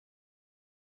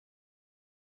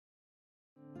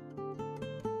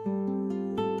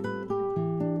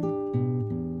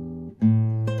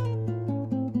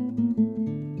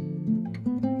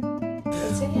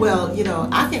understand. Well, you know,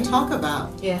 I can talk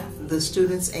about Yeah. the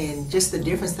students and just the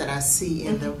difference that I see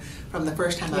in them from the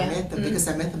first time I met them, because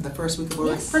I met them the first week of work.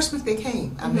 Yes. First week they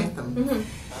came, I met them.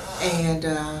 And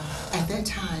at that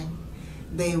time,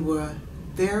 they were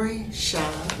very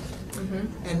shy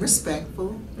and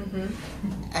respectful,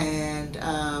 and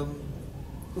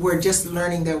were just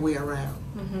learning their way around.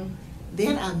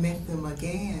 Then I met them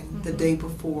again the day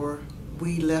before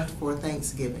we left for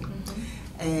Thanksgiving.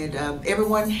 And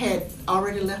everyone had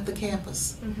already left the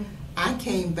campus. I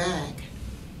came back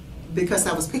because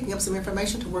I was picking up some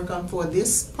information to work on for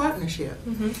this partnership.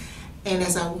 And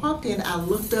as I walked in, I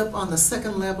looked up on the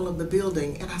second level of the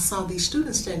building and I saw these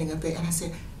students standing up there, and I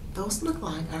said, those look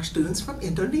like our students from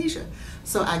Indonesia.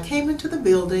 So I came into the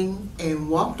building and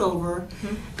walked over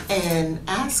and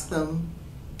asked them,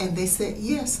 and they said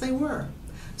yes, they were.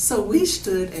 So we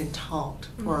stood and talked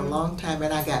for a long time,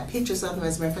 and I got pictures of them.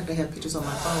 As a matter of fact, I have pictures on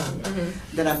my phone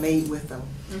that I made with them.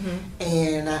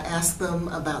 And I asked them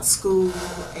about school,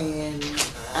 and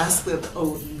asked them,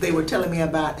 they were telling me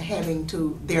about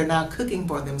they're now cooking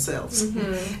for themselves.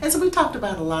 And so we talked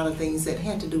about a lot of things that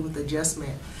had to do with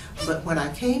adjustment. But when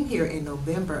I came here in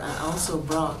November, I also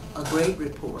brought a grade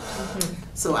report.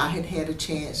 So I had had a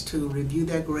chance to review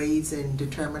their grades and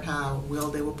determine how well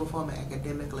they were performing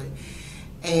academically.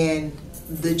 And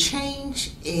the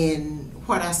change in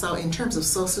what I saw in terms of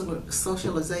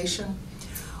socialization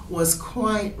was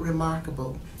quite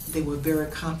remarkable. They were very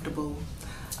comfortable,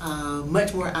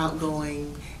 much more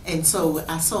outgoing, and so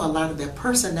I saw a lot of their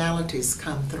personalities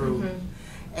come through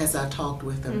as I talked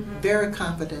with them. Very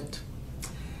confident.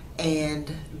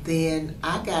 And then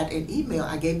I got an email.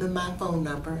 I gave them my phone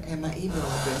number and my email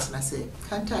address, and I said,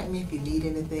 contact me if you need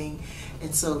anything.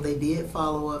 And so they did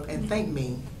follow up and thanked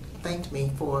me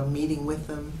for meeting with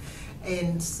them.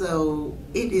 And so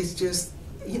it is just,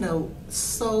 you know,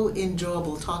 so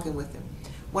enjoyable talking with them.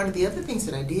 One of the other things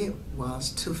that I did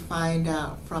was to find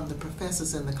out from the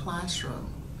professors in the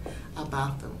classroom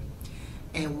about them.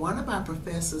 And one of our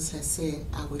professors has said,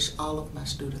 I wish all of my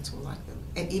students were like them,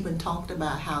 and even talked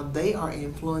about how they are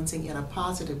influencing in a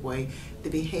positive way the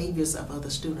behaviors of other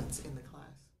students in the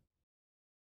class.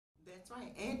 That's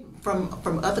right. And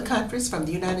from other countries, from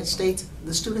the United States,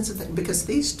 the students, because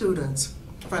these students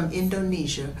from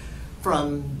Indonesia,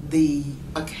 from the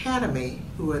academy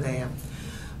who are there,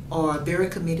 are very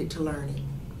committed to learning.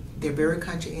 They're very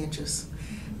conscientious.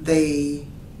 They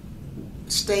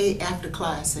stay after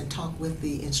class and talk with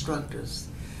the instructors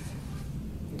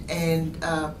and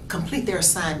complete their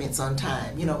assignments on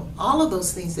time. You know, all of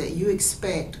those things that you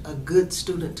expect a good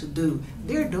student to do,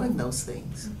 they're doing those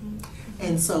things.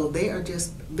 And so they are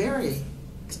just very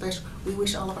special. We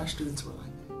wish all of our students were like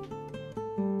that.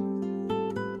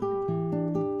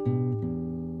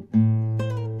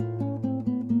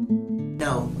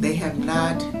 No, they have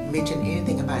not mentioned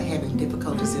anything about having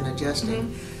difficulties in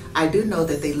adjusting. I do know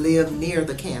that they live near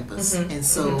the campus, and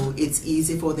so it's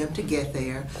easy for them to get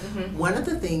there. One of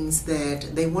the things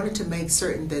that they wanted to make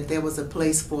certain that there was a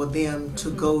place for them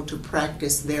to go to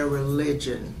practice their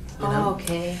religion. You know?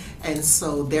 Okay. And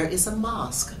so there is a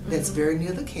mosque that's very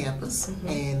near the campus,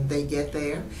 and they get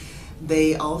there.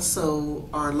 They also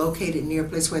are located near a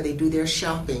place where they do their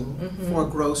shopping for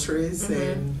groceries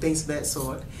and things of that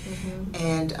sort.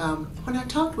 And when I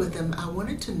talked with them, I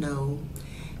wanted to know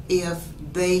if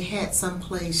they had some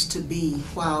place to be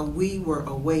while we were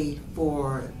away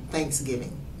for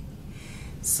Thanksgiving.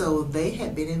 So they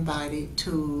had been invited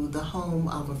to the home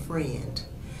of a friend,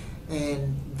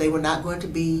 and they were not going to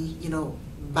be, you know,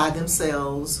 by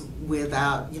themselves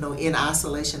without, you know, in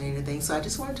isolation or anything. So I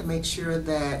just wanted to make sure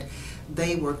that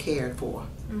they were cared for.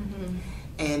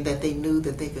 And that they knew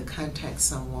that they could contact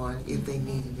someone if they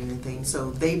needed anything.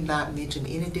 So they've not mentioned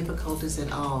any difficulties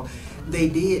at all. They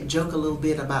did joke a little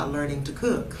bit about learning to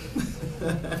cook.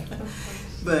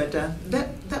 But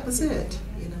that was it,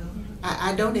 you know.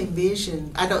 I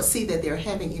don't see that they're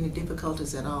having any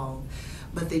difficulties at all.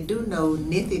 But they do know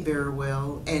Nithi very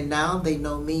well, and now they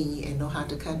know me and know how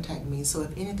to contact me. So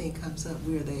if anything comes up,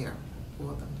 we're there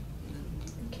for them. You know.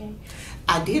 Okay.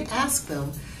 I did ask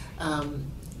them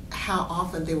how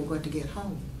often they were going to get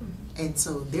home. And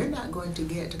so they're not going to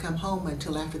get to come home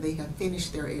until after they have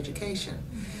finished their education.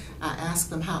 I asked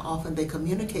them how often they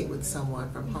communicate with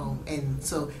someone from home. And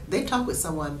so they talk with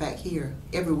someone back here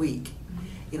every week.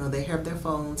 You know, they have their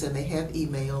phones and they have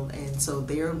email, and so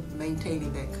they're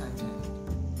maintaining that contact.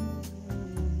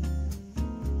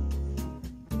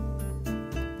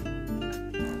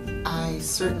 I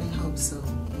certainly hope so.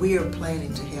 We are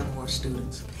planning to have more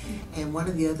students. And one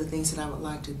of the other things that I would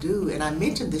like to do, and I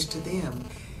mentioned this to them,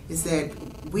 is that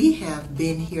we have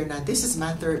been here, now this is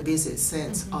my third visit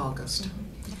since August.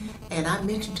 And I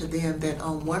mentioned to them that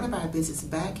on one of our visits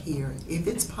back here, if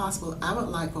it's possible, I would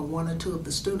like for one or two of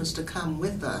the students to come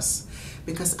with us,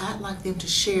 because I'd like them to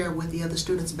share with the other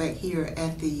students back here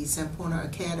at the Zamporna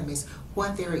Academies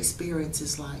what their experience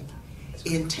is like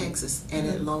in Texas and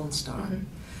at Lonestar.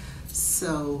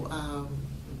 So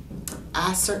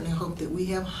I certainly hope that we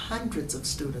have hundreds of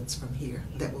students from here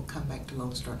that will come back to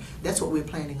Lonestar. That's what we're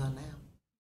planning on now.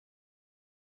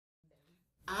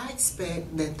 I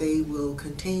expect that they will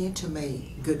continue to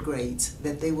make good grades,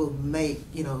 that they will make,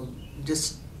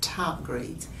 just top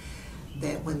grades,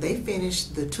 that when they finish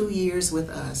the 2 years with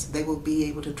us, they will be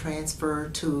able to transfer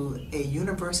to a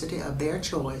university of their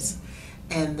choice,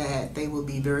 and that they will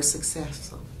be very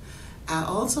successful. I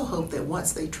also hope that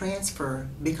once they transfer,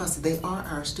 because they are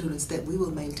our students, that we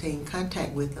will maintain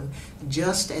contact with them,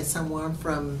 just as someone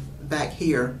from back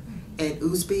here at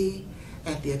USBI,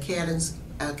 at the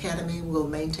Academy will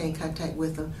maintain contact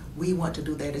with them. We want to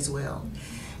do that as well.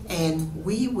 And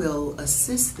we will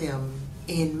assist them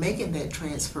in making that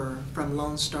transfer from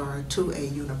Lonestar to a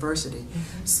university.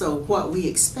 So what we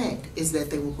expect is that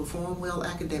they will perform well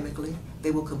academically, they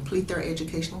will complete their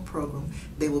educational program,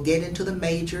 they will get into the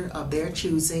major of their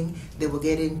choosing, they will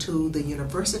get into the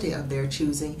university of their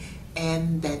choosing,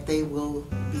 and that they will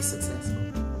be successful.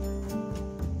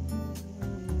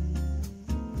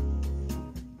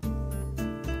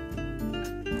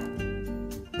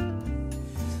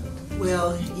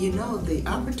 Well, the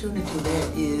opportunity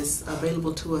that is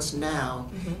available to us now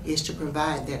is to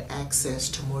provide that access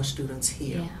to more students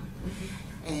here.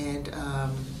 And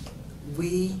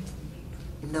we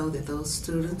know that those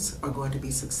students are going to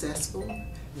be successful.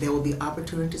 There will be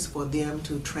opportunities for them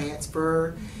to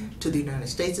transfer to the United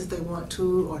States if they want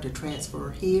to, or to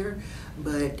transfer here,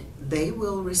 but they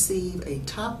will receive a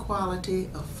top quality,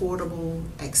 affordable,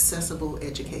 accessible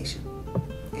education.